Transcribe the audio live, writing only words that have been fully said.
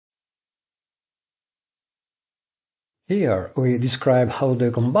Here we describe how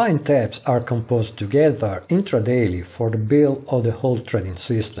the combined tabs are composed together intradaily for the build of the whole trading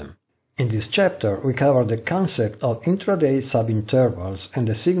system. In this chapter we cover the concept of intraday subintervals and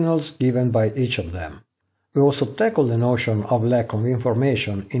the signals given by each of them. We also tackle the notion of lack of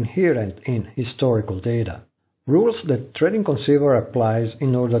information inherent in historical data. Rules that Trading Conceiver applies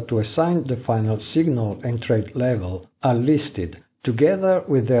in order to assign the final signal and trade level are listed, together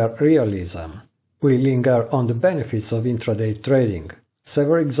with their realism. We linger on the benefits of intraday trading.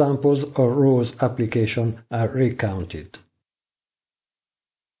 Several examples of rules application are recounted.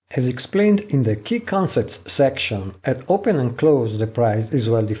 As explained in the Key Concepts section, at open and close the price is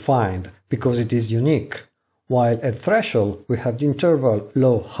well defined, because it is unique, while at threshold we have the interval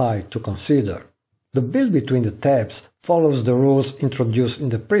low-high to consider. The build between the tabs follows the rules introduced in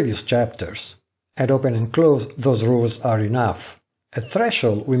the previous chapters. At open and close those rules are enough. At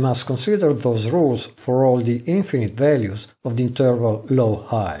threshold we must consider those rules for all the infinite values of the interval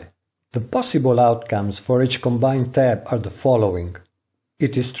low-high. The possible outcomes for each combined tab are the following.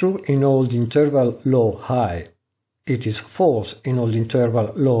 It is true in all the interval low-high. It is false in all the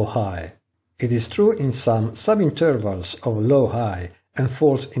interval low-high. It is true in some subintervals of low-high and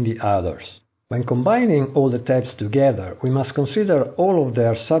false in the others. When combining all the tabs together, we must consider all of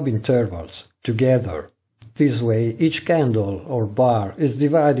their subintervals together. This way, each candle or bar is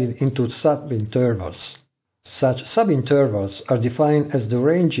divided into subintervals. Such subintervals are defined as the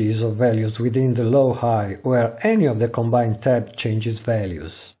ranges of values within the low-high where any of the combined tab changes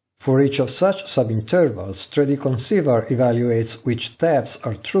values. For each of such subintervals, Trading Conceiver evaluates which tabs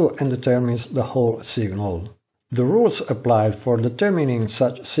are true and determines the whole signal. The rules applied for determining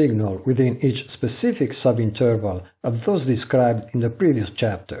such signal within each specific subinterval are those described in the previous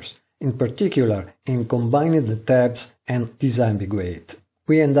chapters, in particular in combining the tabs and disambiguate.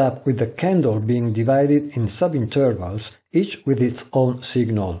 We end up with the candle being divided in subintervals, each with its own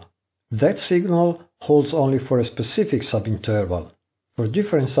signal. That signal holds only for a specific subinterval. For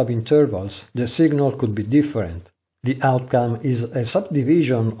different subintervals, the signal could be different. The outcome is a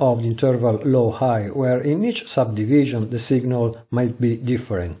subdivision of the interval low-high, where in each subdivision the signal might be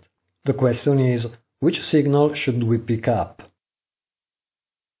different. The question is, which signal should we pick up?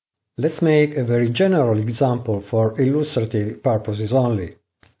 Let's make a very general example for illustrative purposes only.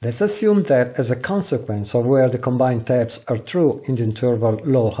 Let's assume that as a consequence of where the combined tabs are true in the interval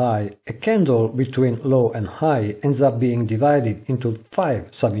low-high, a candle between low and high ends up being divided into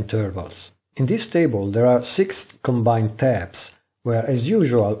 5 subintervals. In this table there are 6 combined tabs, where as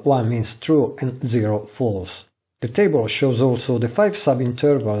usual 1 means true and 0 false. The table shows also the 5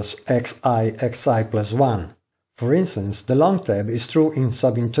 subintervals xi plus 1. For instance, the long tab is true in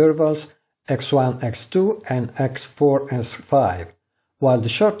subintervals x1, x2 and x4, x5, while the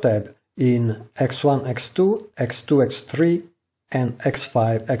short tab in x1, x2, x2, x3 and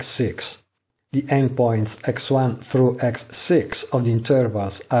x5, x6. The endpoints x1 through x6 of the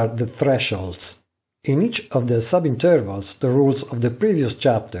intervals are the thresholds. In each of the subintervals, the rules of the previous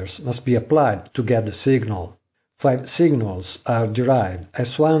chapters must be applied to get the signal. 5 signals are derived,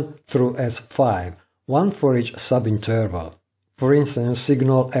 S1 through S5, one for each subinterval. For instance,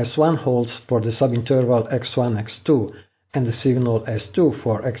 signal S1 holds for the subinterval x1, x2, and the signal S2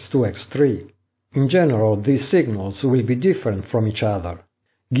 for x2, x3. In general, these signals will be different from each other.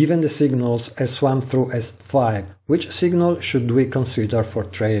 Given the signals S1 through S5, which signal should we consider for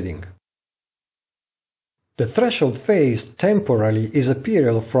trading? The threshold phase temporally is a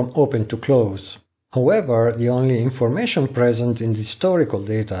period from open to close. However, the only information present in the historical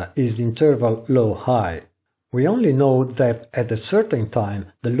data is the interval low-high. We only know that at a certain time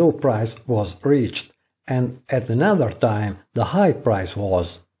the low price was reached, and at another time the high price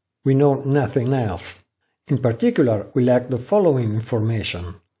was. We know nothing else. In particular, we lack the following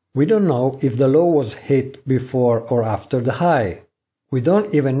information. We don't know if the low was hit before or after the high. We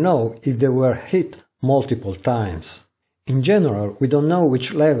don't even know if they were hit multiple times. In general, we don't know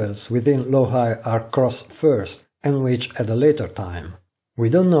which levels within low-high are crossed first and which at a later time. We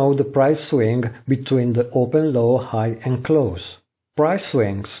don't know the price swing between the open, low, high and close. Price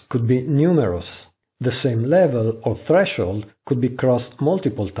swings could be numerous. The same level or threshold could be crossed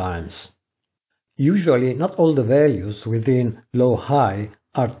multiple times. Usually, not all the values within low-high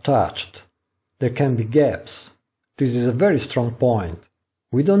are touched. There can be gaps. This is a very strong point.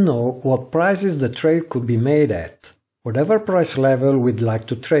 We don't know what prices the trade could be made at. Whatever price level we'd like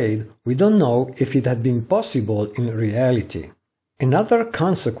to trade, we don't know if it had been possible in reality. Another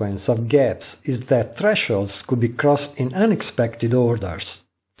consequence of gaps is that thresholds could be crossed in unexpected orders.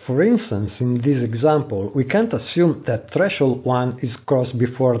 For instance, in this example, we can't assume that threshold 1 is crossed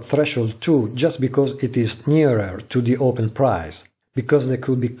before threshold 2 just because it is nearer to the open price, because they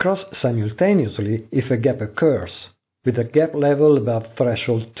could be crossed simultaneously if a gap occurs, with a gap level above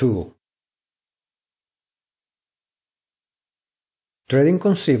threshold 2. Trading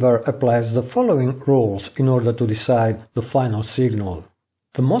Conceiver applies the following rules in order to decide the final signal.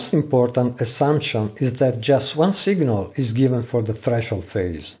 The most important assumption is that just one signal is given for the threshold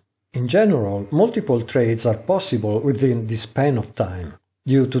phase. In general, multiple trades are possible within this span of time.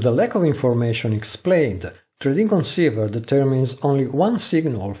 Due to the lack of information explained, Trading Conceiver determines only one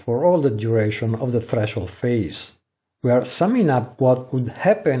signal for all the duration of the threshold phase. We are summing up what would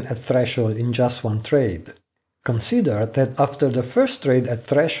happen at threshold in just one trade. Consider that after the first trade at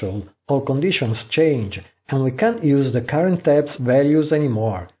threshold, all conditions change, and we can't use the current tab's values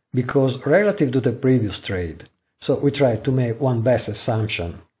anymore, because relative to the previous trade. So we try to make one best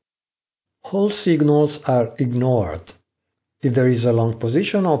assumption. All signals are ignored. If there is a long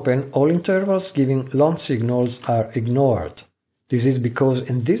position open, all intervals giving long signals are ignored. This is because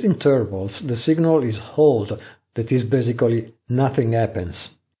in these intervals the signal is hold, that is basically nothing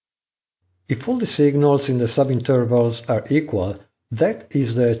happens. If all the signals in the subintervals are equal, that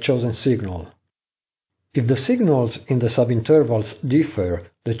is the chosen signal. If the signals in the subintervals differ,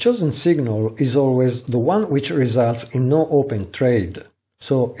 the chosen signal is always the one which results in no open trade.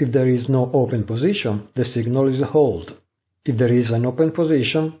 So if there is no open position, the signal is a hold. If there is an open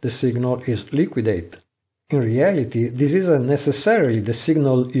position, the signal is liquidate. In reality, this isn't necessarily the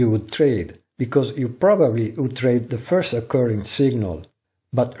signal you would trade, because you probably would trade the first occurring signal.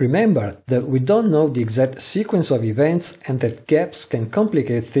 But remember that we don't know the exact sequence of events and that gaps can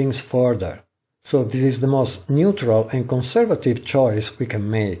complicate things further. So this is the most neutral and conservative choice we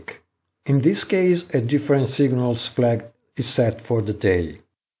can make. In this case, a different signals flag is set for the day.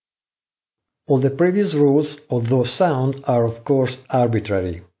 All the previous rules, although sound, are of course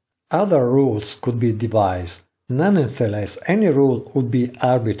arbitrary. Other rules could be devised. Nonetheless, any rule would be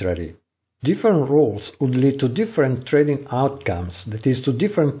arbitrary. Different rules would lead to different trading outcomes, that is, to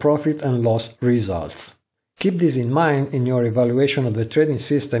different profit and loss results. Keep this in mind in your evaluation of the trading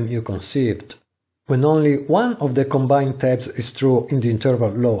system you conceived. When only one of the combined tabs is true in the interval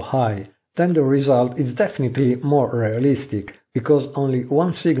low-high, then the result is definitely more realistic, because only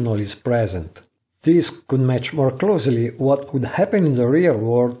one signal is present. This could match more closely what would happen in the real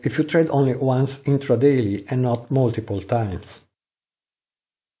world if you trade only once intradaily and not multiple times.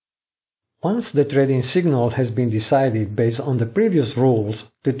 Once the trading signal has been decided based on the previous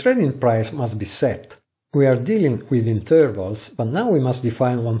rules, the trading price must be set. We are dealing with intervals, but now we must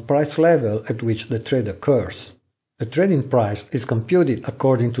define one price level at which the trade occurs. The trading price is computed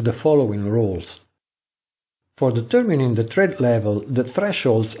according to the following rules. For determining the trade level, the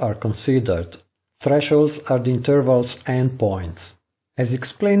thresholds are considered. Thresholds are the interval's endpoints. As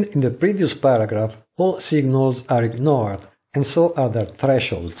explained in the previous paragraph, all signals are ignored, and so are their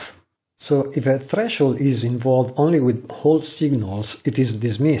thresholds. So if a threshold is involved only with hold signals, it is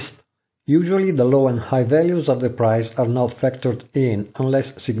dismissed. Usually the low and high values of the price are not factored in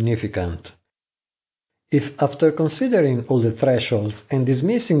unless significant. If after considering all the thresholds and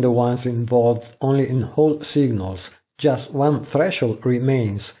dismissing the ones involved only in hold signals, just one threshold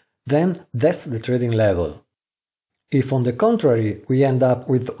remains, then that's the trading level. If on the contrary we end up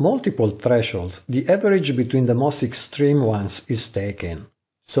with multiple thresholds, the average between the most extreme ones is taken.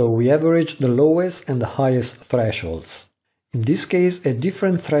 So we average the lowest and the highest thresholds. In this case, a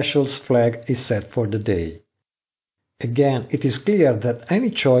different thresholds flag is set for the day. Again, it is clear that any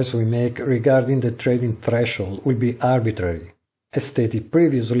choice we make regarding the trading threshold will be arbitrary. As stated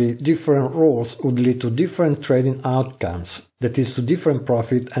previously, different rules would lead to different trading outcomes, that is, to different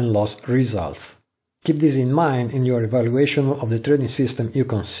profit and loss results. Keep this in mind in your evaluation of the trading system you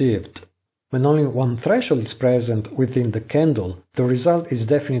conceived. When only one threshold is present within the candle, the result is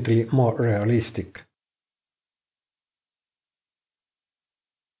definitely more realistic.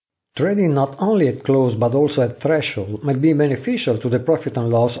 Trading not only at close but also at threshold might be beneficial to the profit and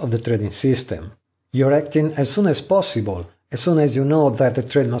loss of the trading system. You're acting as soon as possible, as soon as you know that the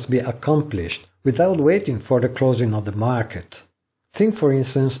trade must be accomplished, without waiting for the closing of the market. Think for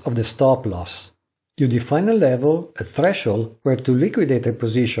instance of the stop loss. You define a level, a threshold, where to liquidate a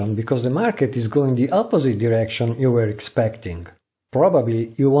position because the market is going the opposite direction you were expecting.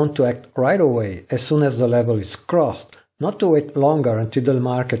 Probably you want to act right away as soon as the level is crossed, not to wait longer until the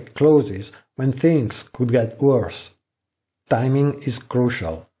market closes when things could get worse. Timing is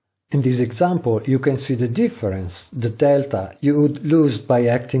crucial. In this example you can see the difference, the delta, you would lose by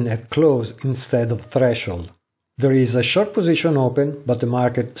acting at close instead of threshold. There is a short position open, but the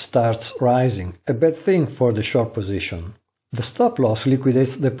market starts rising, a bad thing for the short position. The stop loss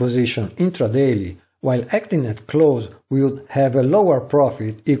liquidates the position intradaily, while acting at close we would have a lower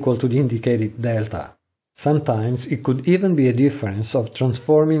profit equal to the indicated delta. Sometimes it could even be a difference of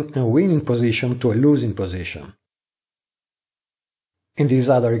transforming a winning position to a losing position. In this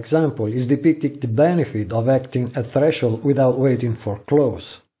other example is depicted the benefit of acting at threshold without waiting for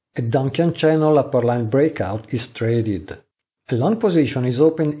close. A Duncan channel upper line breakout is traded. A long position is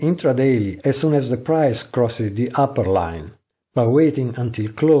opened intradaily as soon as the price crosses the upper line. By waiting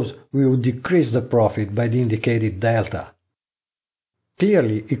until close, we would decrease the profit by the indicated delta.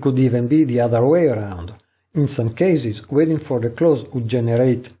 Clearly, it could even be the other way around. In some cases, waiting for the close would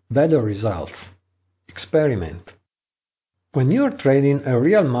generate better results. Experiment. When you are trading a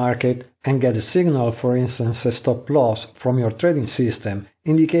real market and get a signal, for instance a stop loss, from your trading system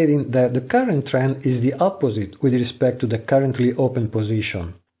indicating that the current trend is the opposite with respect to the currently open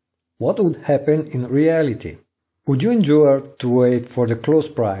position, what would happen in reality? Would you endure to wait for the close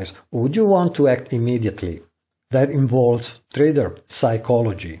price, or would you want to act immediately? That involves trader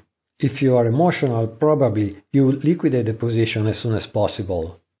psychology. If you are emotional, probably you will liquidate the position as soon as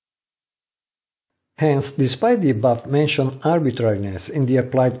possible. Hence, despite the above-mentioned arbitrariness in the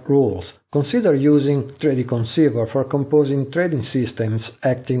applied rules, consider using Trading Conceiver for composing trading systems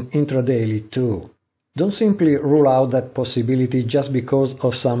acting intradaily too. Don't simply rule out that possibility just because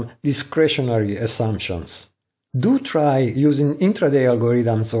of some discretionary assumptions. Do try using intraday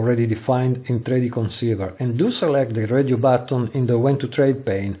algorithms already defined in Trading Conceiver, and do select the radio button in the When to Trade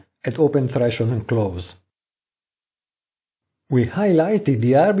pane at Open Threshold and Close. We highlighted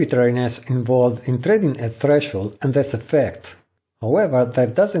the arbitrariness involved in trading at threshold and that's a fact. However,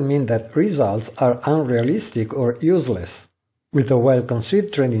 that doesn't mean that results are unrealistic or useless. With a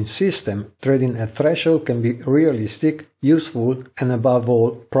well-conceived trading system, trading at threshold can be realistic, useful, and above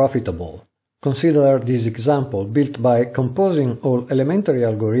all, profitable. Consider this example built by composing all elementary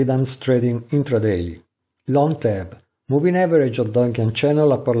algorithms trading intradaily. Long tab, moving average of Duncan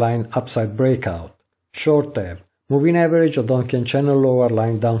channel upper line upside breakout. Short tab, moving average of Duncan channel lower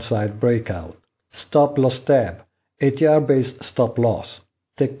line downside breakout. Stop loss tab, ATR based stop loss.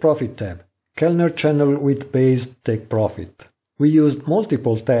 Take profit tab, Kellner channel width based take profit. We used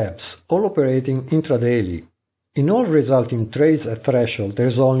multiple tabs, all operating intradaily. In all resulting trades at threshold there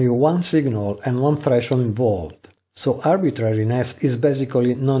is only one signal and one threshold involved, so arbitrariness is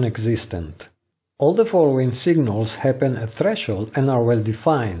basically non-existent. All the following signals happen at threshold and are well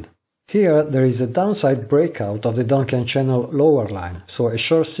defined. Here there is a downside breakout of the Duncan channel lower line, so a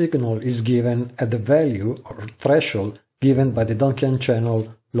short signal is given at the value or threshold given by the Duncan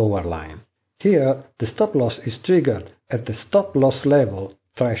channel lower line. Here the stop loss is triggered at the stop loss level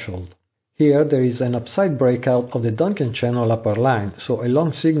threshold. Here there is an upside breakout of the Duncan channel upper line, so a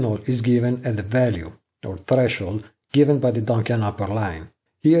long signal is given at the value or threshold given by the Duncan upper line.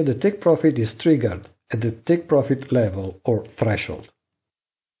 Here the take profit is triggered at the take profit level or threshold.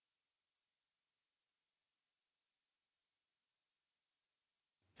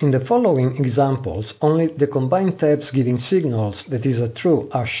 In the following examples, only the combined tabs giving signals that is a true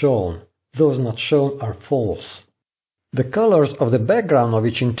are shown. Those not shown are false. The colors of the background of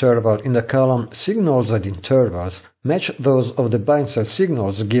each interval in the column Signals at Intervals match those of the buy and sell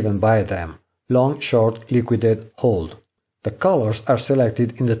signals given by them: long, short, liquidate, hold. The colors are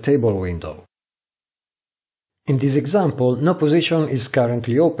selected in the table window. In this example, no position is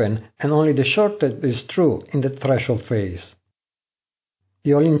currently open and only the short tab is true in the threshold phase.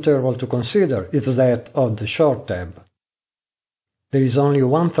 The only interval to consider is that of the short tab. There is only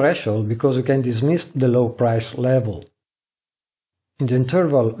one threshold because we can dismiss the low price level. In the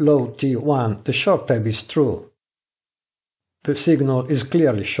interval low T1, the short tab is true. The signal is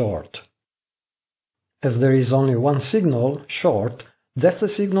clearly short. As there is only one signal, short, that's the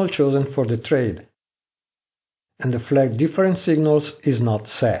signal chosen for the trade, and the flag different signals is not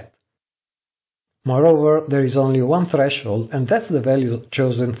set. Moreover, there is only one threshold, and that's the value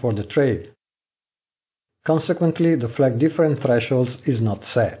chosen for the trade. Consequently, the flag different thresholds is not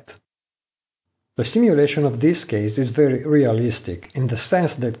set. The simulation of this case is very realistic, in the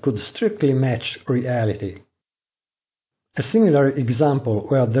sense that it could strictly match reality. A similar example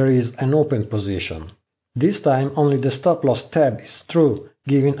where there is an open position. This time only the stop loss tab is true,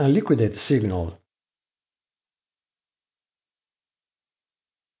 giving a liquidate signal.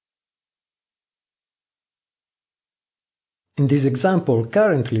 In this example,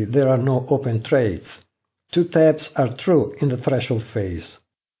 currently there are no open trades. Two tabs are true in the threshold phase.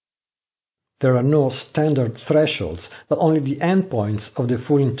 There are no standard thresholds, but only the endpoints of the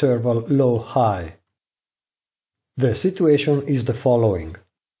full interval low-high. The situation is the following.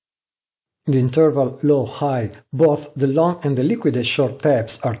 In the interval low-high, both the long and the liquidate short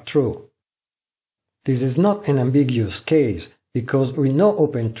tabs are true. This is not an ambiguous case, because with no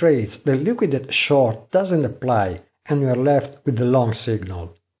open trades, the liquidate short doesn't apply, and we are left with the long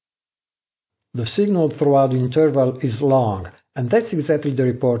signal. The signal throughout the interval is long, and that's exactly the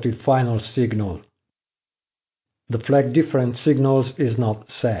reported final signal. The flag different signals is not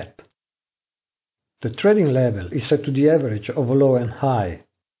set. The trading level is set to the average of low and high.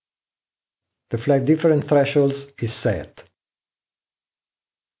 The flag different thresholds is set.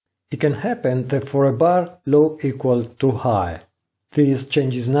 It can happen that for a bar low equal to high. This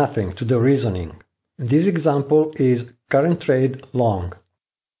changes nothing to the reasoning. This example is current trade long.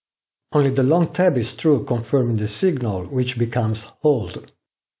 Only the long tab is true, confirming the signal, which becomes hold.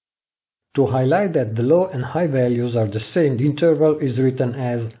 To highlight that the low and high values are the same, the interval is written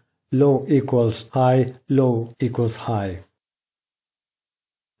as low equals high, low equals high.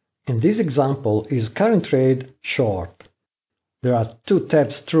 In this example is current trade short. There are two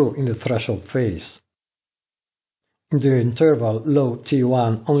tabs true in the threshold phase. In the interval low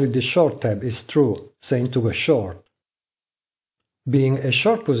T1, only the short tab is true, saying to go short. Being a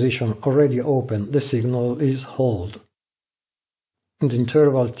short position already open, the signal is hold. In the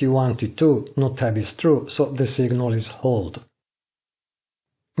interval T1, T2, no tab is true, so the signal is hold.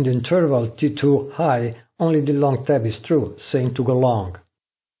 In the interval T2 high, only the long tab is true, saying to go long.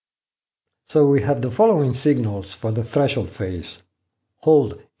 So we have the following signals for the threshold phase.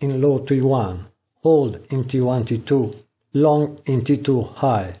 Hold in low T1, hold in T1, T2, long in T2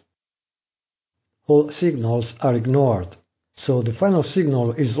 high. All signals are ignored, so the final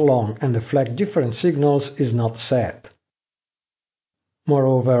signal is long and the flag different signals is not set.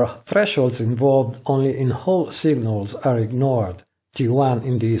 Moreover, thresholds involved only in whole signals are ignored, T1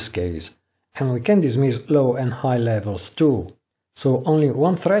 in this case, and we can dismiss low and high levels too. So only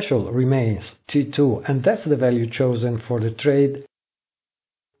one threshold remains, T2, and that's the value chosen for the trade,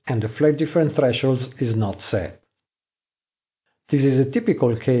 and the flag different thresholds is not set. This is a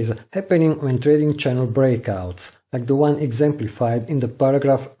typical case happening when trading channel breakouts, like the one exemplified in the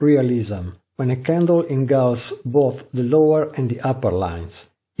paragraph realism, when a candle engulfs both the lower and the upper lines.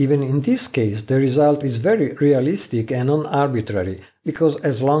 Even in this case, the result is very realistic and non-arbitrary, because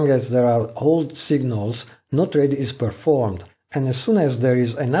as long as there are hold signals, no trade is performed, and as soon as there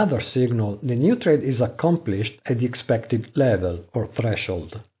is another signal, the new trade is accomplished at the expected level or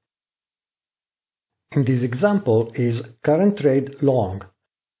threshold. In this example is current trade long.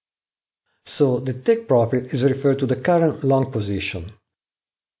 So the take profit is referred to the current long position.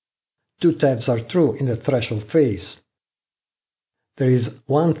 Two tabs are true in the threshold phase. There is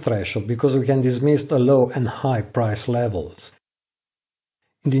one threshold because we can dismiss the low and high price levels.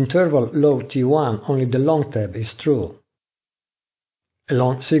 In the interval low T1, only the long tab is true. A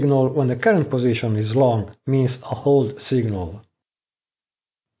long signal when the current position is long means a hold signal.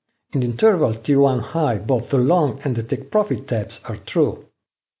 In the interval T1 high, both the long and the take profit tabs are true.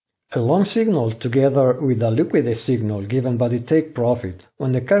 A long signal together with a liquidate signal given by the take profit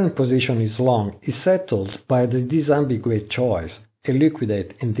when the current position is long is settled by the disambiguate choice, a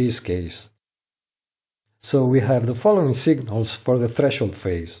liquidate in this case. So we have the following signals for the threshold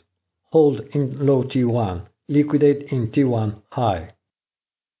phase. Hold in low T1, liquidate in T1 high.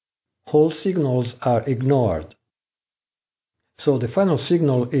 Hold signals are ignored. So the final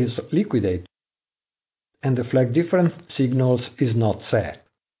signal is liquidate, and the flag different signals is not set.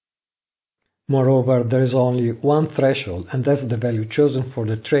 Moreover, there is only one threshold, and that's the value chosen for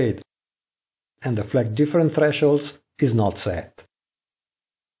the trade, and the flag different thresholds is not set.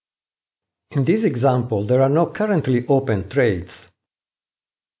 In this example, there are no currently open trades.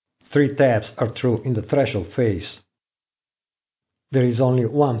 Three tabs are true in the threshold phase. There is only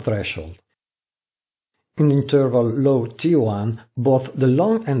one threshold. In the interval low T1, both the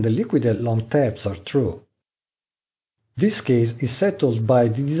long and the liquidate long tabs are true. This case is settled by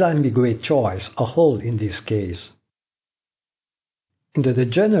the disambiguate choice, a hold in this case. In the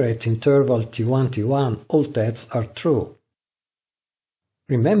degenerate interval T1, all tabs are true.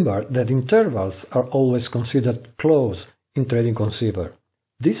 Remember that intervals are always considered close in Trading Conceiver.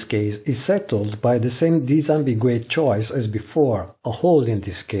 This case is settled by the same disambiguate choice as before, a hold in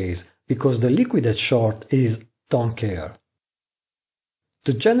this case, because the liquidate short is don't care.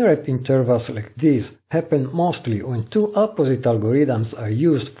 Degenerate intervals like this happen mostly when two opposite algorithms are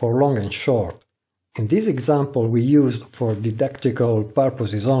used for long and short. In this example we used for didactical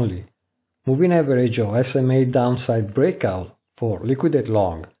purposes only, moving average of SMA downside breakout for liquidate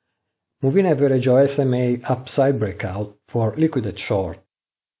long, moving average of SMA upside breakout for liquidate short.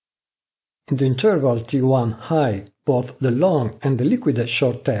 In the interval T1 high, both the long and the liquidate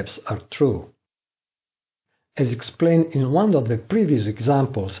short tabs are true. As explained in one of the previous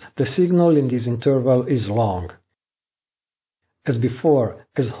examples, the signal in this interval is long. As before,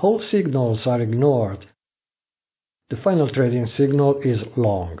 as all signals are ignored, the final trading signal is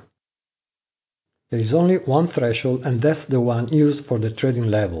long. There is only one threshold, and that's the one used for the trading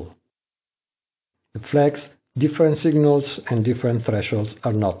level. The flags, different signals and different thresholds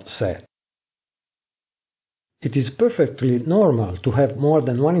are not set. It is perfectly normal to have more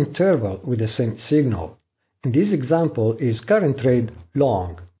than one interval with the same signal. In this example is current trade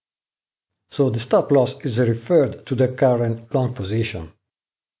long, so the stop loss is referred to the current long position.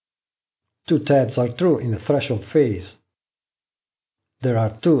 Two tabs are true in the threshold phase. There are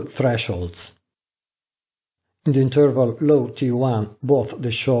two thresholds. In the interval low T1, both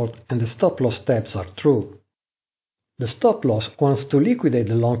the short and the stop loss tabs are true. The stop loss wants to liquidate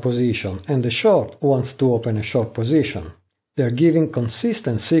the long position and the short wants to open a short position. They are giving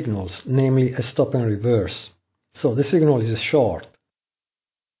consistent signals, namely a stop and reverse. So the signal is short.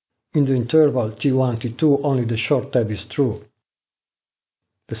 In the interval T1, T2, only the short tab is true.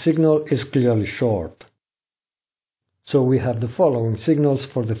 The signal is clearly short. So we have the following signals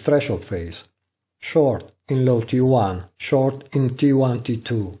for the threshold phase. Short in low T1, short in T1,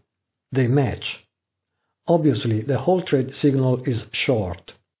 T2. They match. Obviously, the whole trade signal is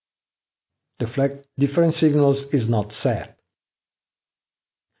short. The flag different signals is not set.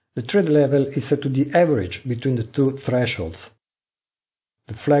 The trade level is set to the average between the two thresholds.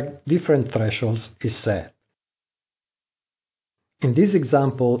 The flag different thresholds is set. In this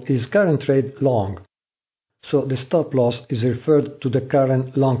example is current trade long, so the stop loss is referred to the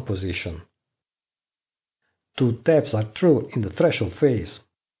current long position. Two tabs are true in the threshold phase.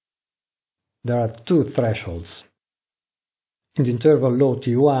 There are two thresholds. In the interval low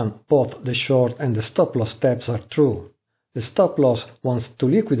T1, both the short and the stop loss tabs are true. The stop loss wants to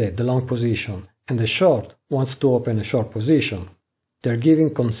liquidate the long position, and the short wants to open a short position. They are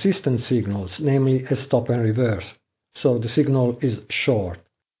giving consistent signals, namely a stop and reverse, so the signal is short.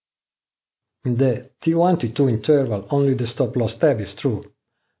 In the T1, T2 interval, only the stop loss tab is true.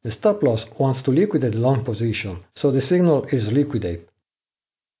 The stop loss wants to liquidate the long position, so the signal is liquidate.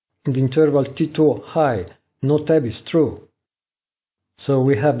 In the interval T2 high, no tab is true. So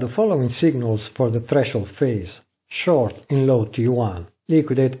we have the following signals for the threshold phase. Short in low T1,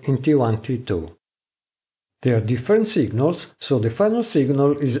 liquidate in T1, T2. They are different signals, so the final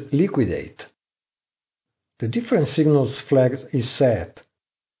signal is liquidate. The different signals flag is set.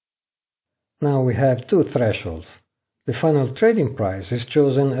 Now we have two thresholds. The final trading price is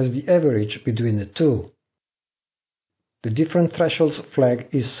chosen as the average between the two. The different thresholds flag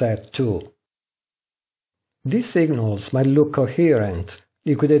is set too. These signals might look coherent,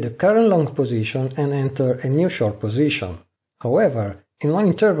 liquidate the current long position and enter a new short position. However, in one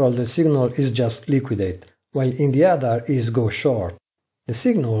interval the signal is just liquidate, while in the other is go short. The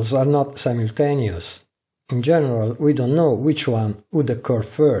signals are not simultaneous. In general, we don't know which one would occur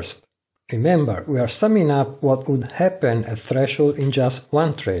first. Remember, we are summing up what would happen at threshold in just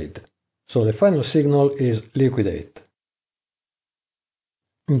one trade. So the final signal is liquidate.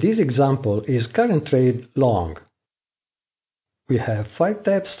 In this example is current trade long. We have 5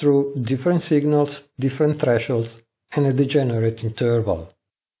 tabs through different signals, different thresholds, and a degenerate interval.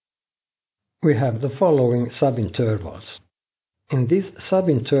 We have the following subintervals. In this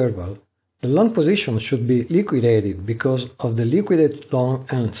subinterval, the long position should be liquidated because of the liquidate long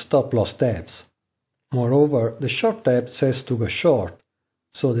and stop loss tabs. Moreover, the short tab says to go short,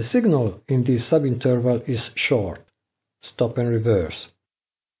 so the signal in this subinterval is short, stop and reverse.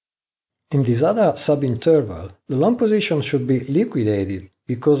 In this other subinterval, the long position should be liquidated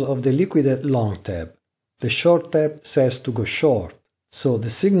because of the liquidate long tab. The short tab says to go short, so the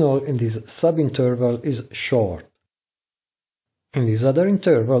signal in this subinterval is short. In this other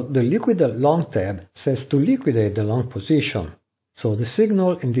interval, the liquidate long tab says to liquidate the long position, so the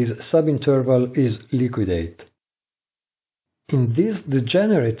signal in this subinterval is liquidate. In this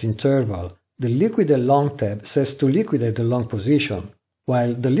degenerate interval, the liquidate long tab says to liquidate the long position,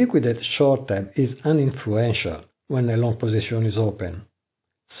 while the liquidate short tab is uninfluential when a long position is open.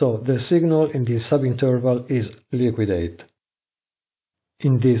 So the signal in this subinterval is liquidate.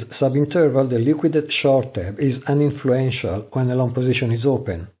 In this subinterval, the liquidate short tab is uninfluential when a long position is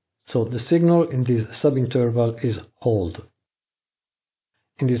open, so the signal in this subinterval is hold.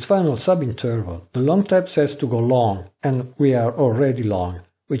 In this final subinterval, the long tab says to go long, and we are already long,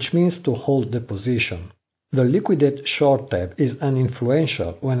 which means to hold the position. The liquidate short tab is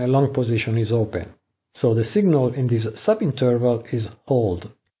uninfluential when a long position is open, so the signal in this subinterval is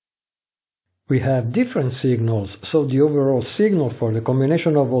hold. We have different signals, so the overall signal for the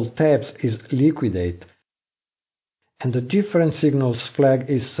combination of all tabs is liquidate, and the different signals flag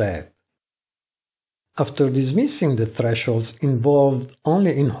is set. After dismissing the thresholds involved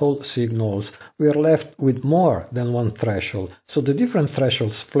only in all signals, we are left with more than one threshold, so the different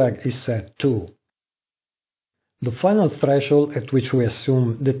thresholds flag is set too. The final threshold at which we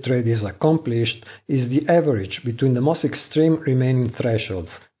assume the trade is accomplished is the average between the most extreme remaining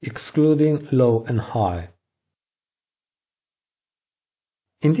thresholds, excluding low and high.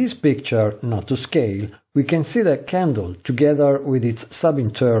 In this picture, not to scale, we can see the candle together with its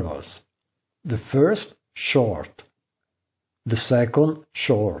subintervals. The first, short. The second,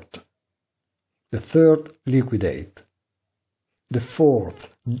 short. The third, liquidate. The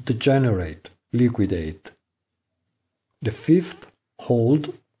fourth, degenerate, liquidate. The fifth,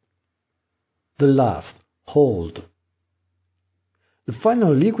 hold. The last, hold. The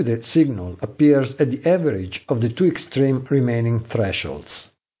final liquidate signal appears at the average of the two extreme remaining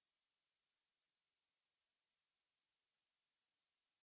thresholds.